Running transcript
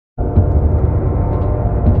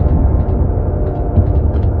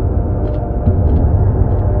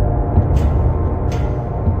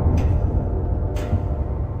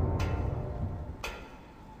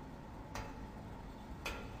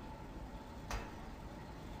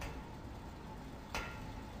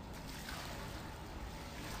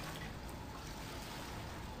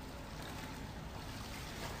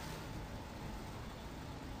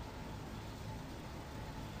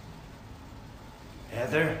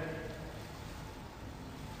together.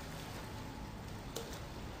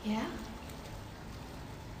 Yeah?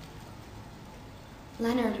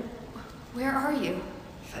 Leonard, where are you?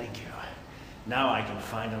 Thank you. Now I can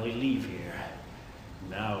finally leave here.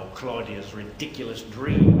 Now Claudia's ridiculous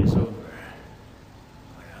dream is over.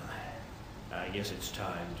 Well, I guess it's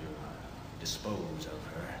time to dispose of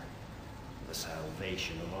her. The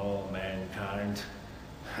salvation of all mankind.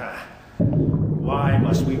 Ha! Why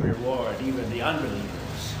must we reward even the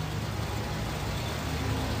unbelievers?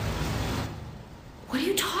 What are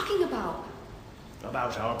you talking about?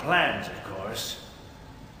 About our plans, of course.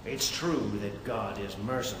 It's true that God is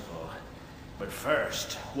merciful, but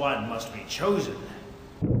first, one must be chosen.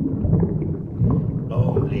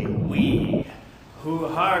 Only we, who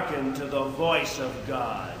hearken to the voice of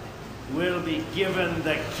God, will be given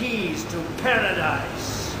the keys to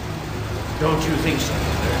paradise. Don't you think so,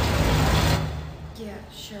 Leonard? Yeah,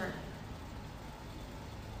 sure.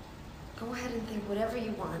 Go ahead and think whatever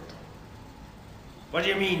you want. What do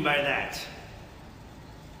you mean by that?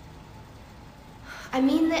 I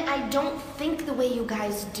mean that I don't think the way you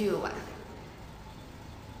guys do.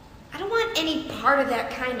 I don't want any part of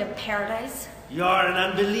that kind of paradise. You're an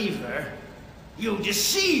unbeliever. You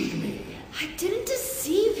deceived me. I didn't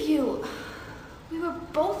deceive you. We were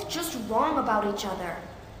both just wrong about each other.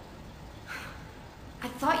 I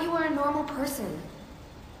thought you were a normal person.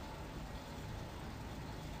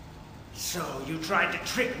 So you tried to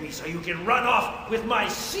trick me so you can run off with my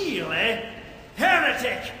seal, eh?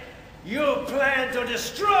 Heretic! You plan to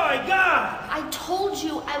destroy God! I told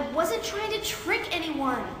you I wasn't trying to trick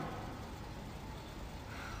anyone.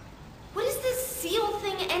 What is this seal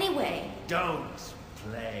thing anyway? Don't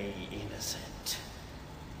play innocent.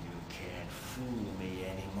 You can't fool me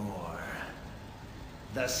anymore.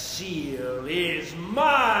 The seal is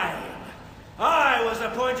mine! I was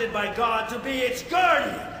appointed by God to be its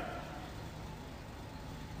guardian!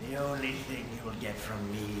 The only thing you'll get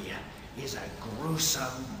from me is a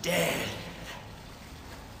gruesome death.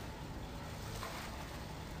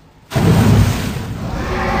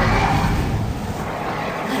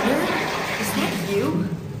 Leonard? Is that you?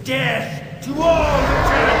 Death to all who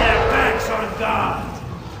turn their backs on God!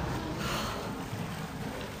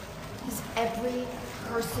 Is every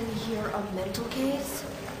person here a mental case?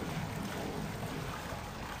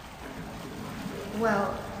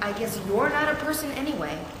 Well, I guess you're not a person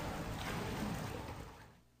anyway.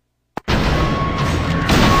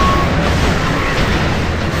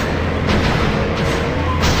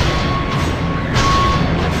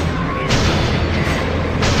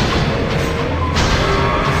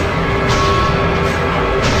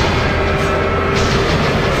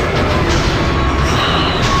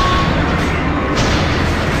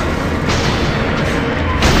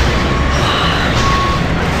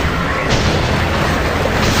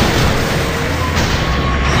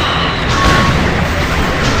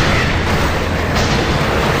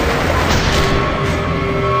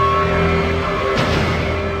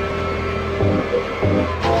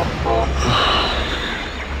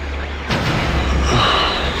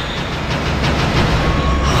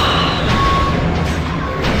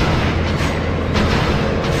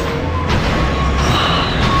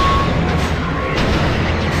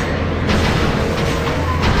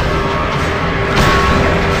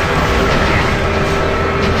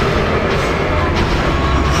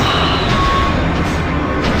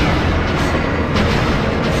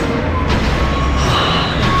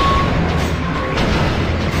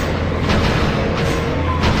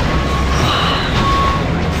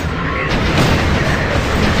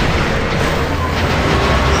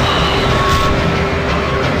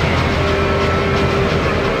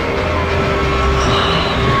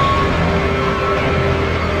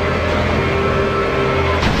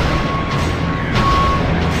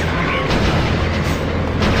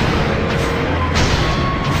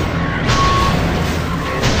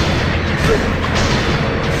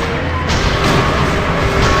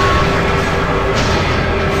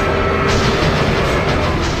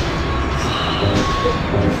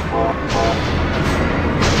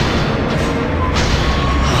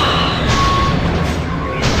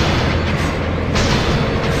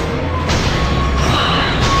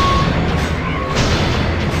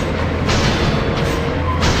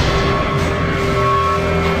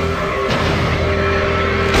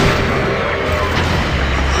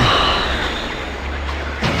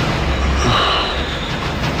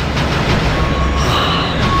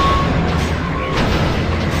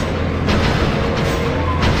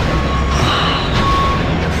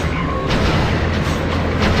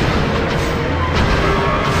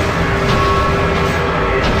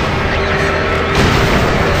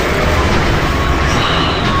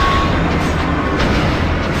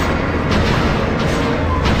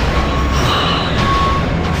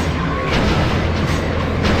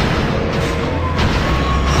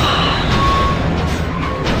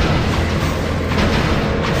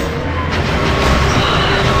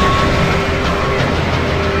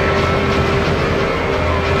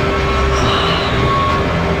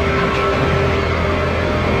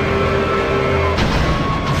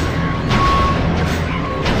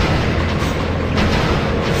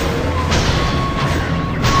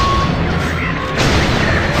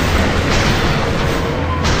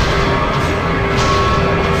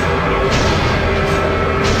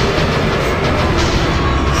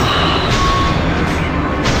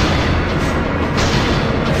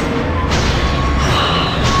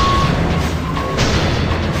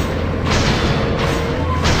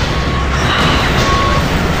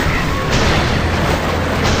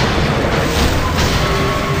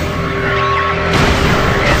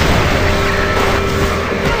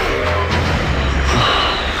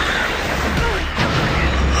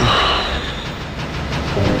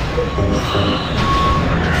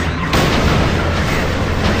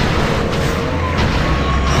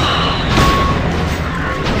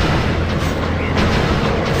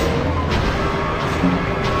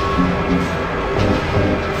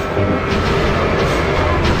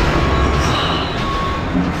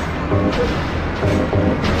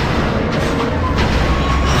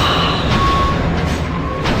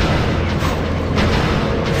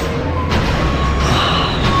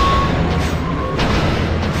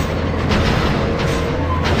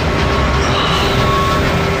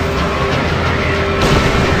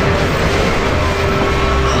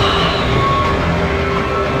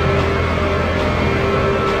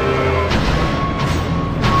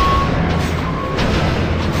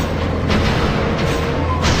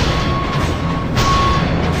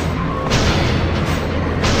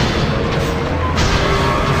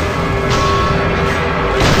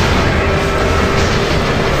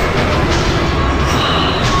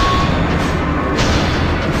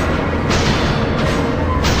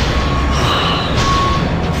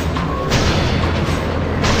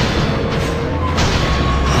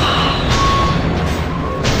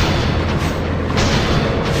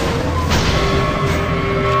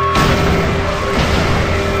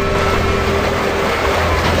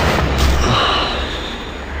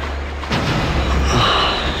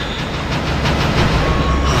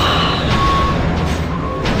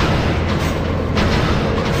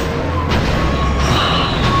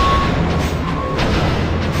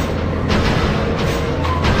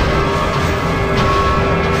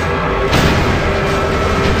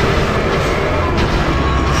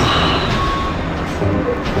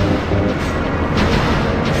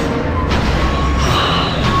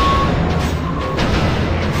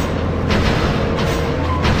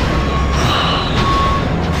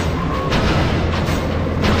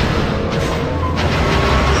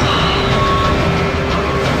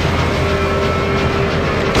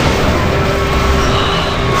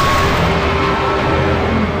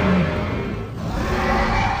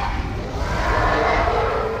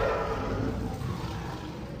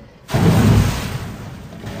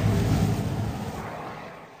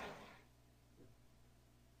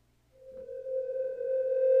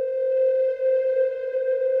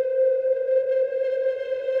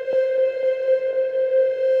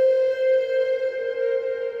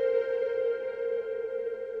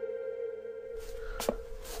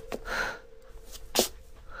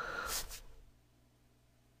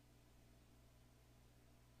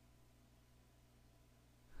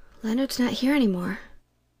 Leonard's not here anymore.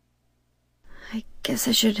 I guess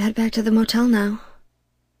I should head back to the motel now.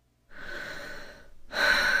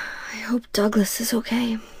 I hope Douglas is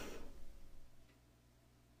okay.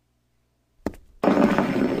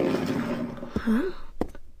 Huh?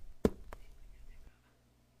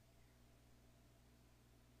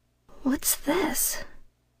 What's this?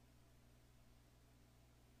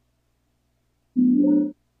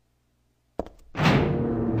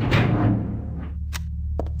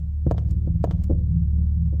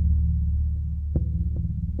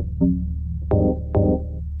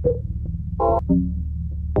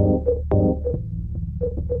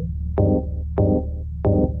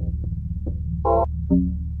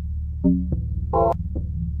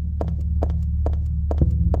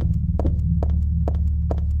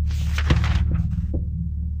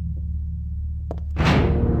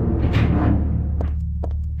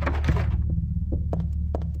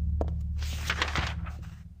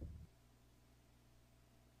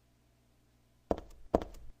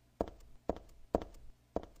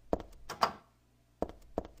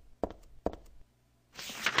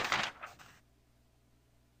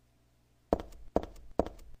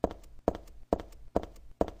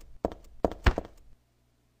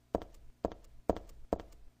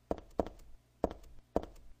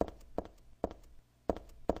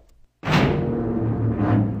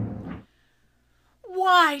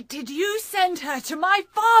 Why did you send her to my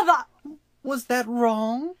father? Was that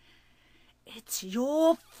wrong? It's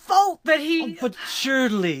your fault that he... Oh, but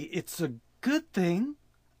surely it's a good thing.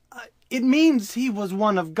 It means he was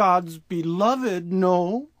one of God's beloved,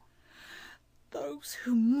 no? Those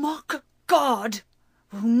who mock God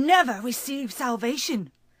will never receive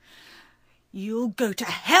salvation. You'll go to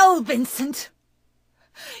hell, Vincent.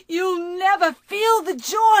 You'll never feel the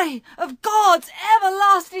joy of God's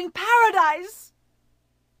everlasting paradise.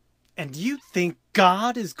 And you think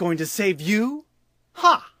God is going to save you?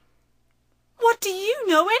 Ha! What do you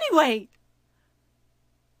know anyway?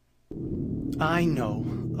 I know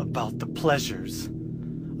about the pleasures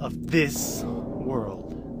of this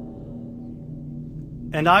world.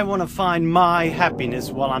 And I want to find my happiness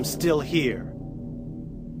while I'm still here.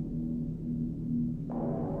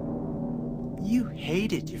 You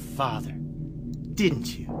hated your father,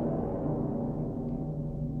 didn't you?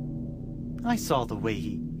 I saw the way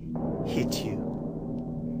he hit you,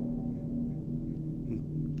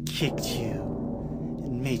 and kicked you,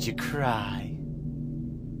 and made you cry.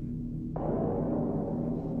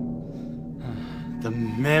 The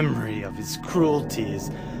memory of his cruelty is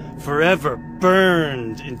forever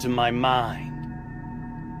burned into my mind.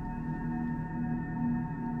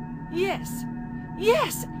 Yes,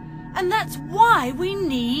 yes, and that's why we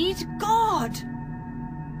need God.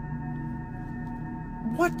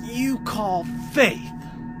 What you call faith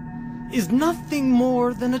is nothing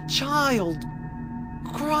more than a child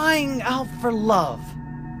crying out for love.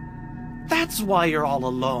 That's why you're all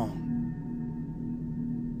alone.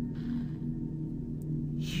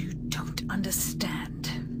 You don't understand.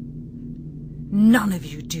 None of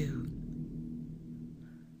you do.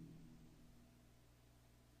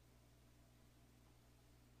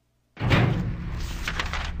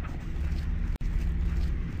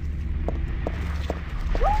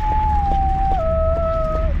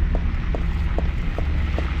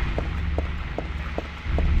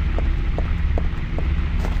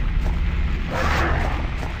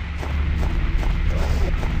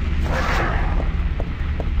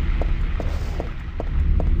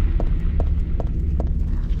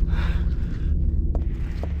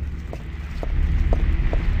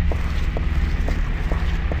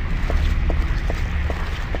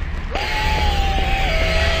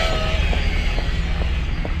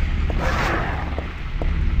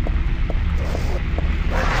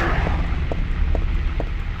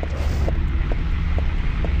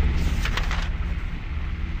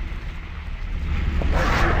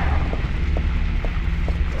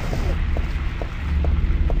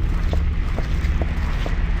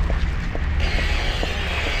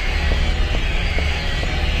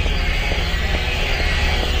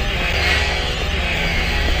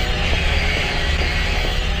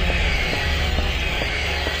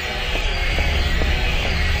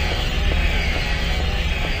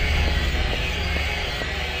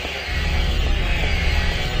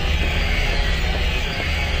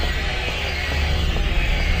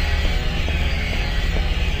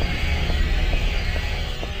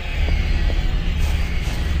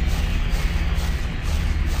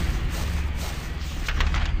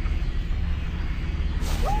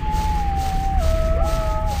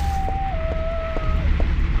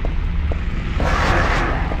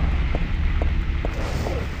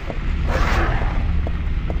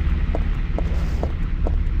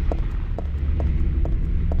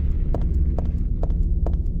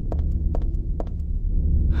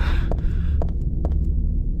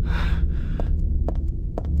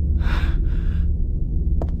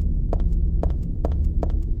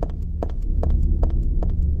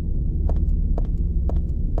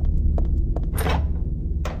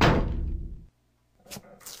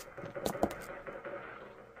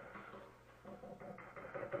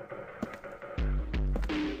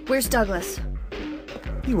 Where's Douglas?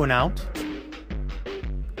 He went out.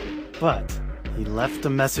 But he left a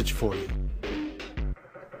message for you.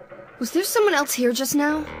 Was there someone else here just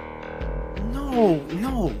now?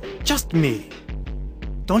 No, just me.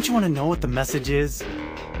 Don't you want to know what the message is?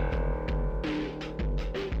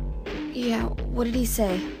 Yeah, what did he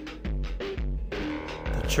say?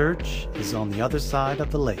 The church is on the other side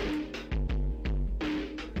of the lake.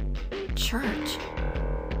 Church?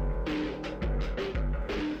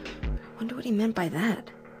 I wonder what he meant by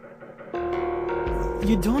that.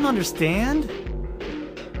 You don't understand?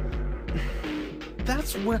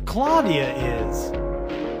 That's where Claudia is.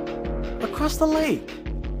 Across the lake.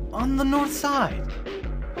 On the north side.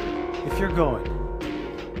 If you're going,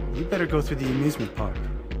 you better go through the amusement park.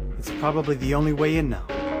 It's probably the only way in now.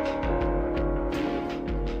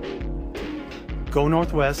 Go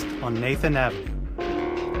northwest on Nathan Avenue.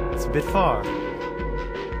 It's a bit far,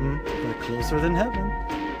 but closer than heaven.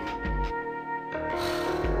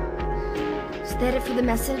 Is that it for the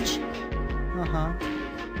message? Uh-huh.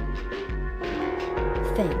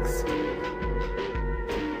 Thanks.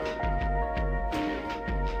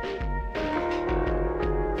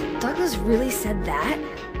 Douglas really said that?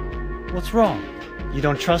 What's wrong? You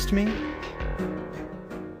don't trust me?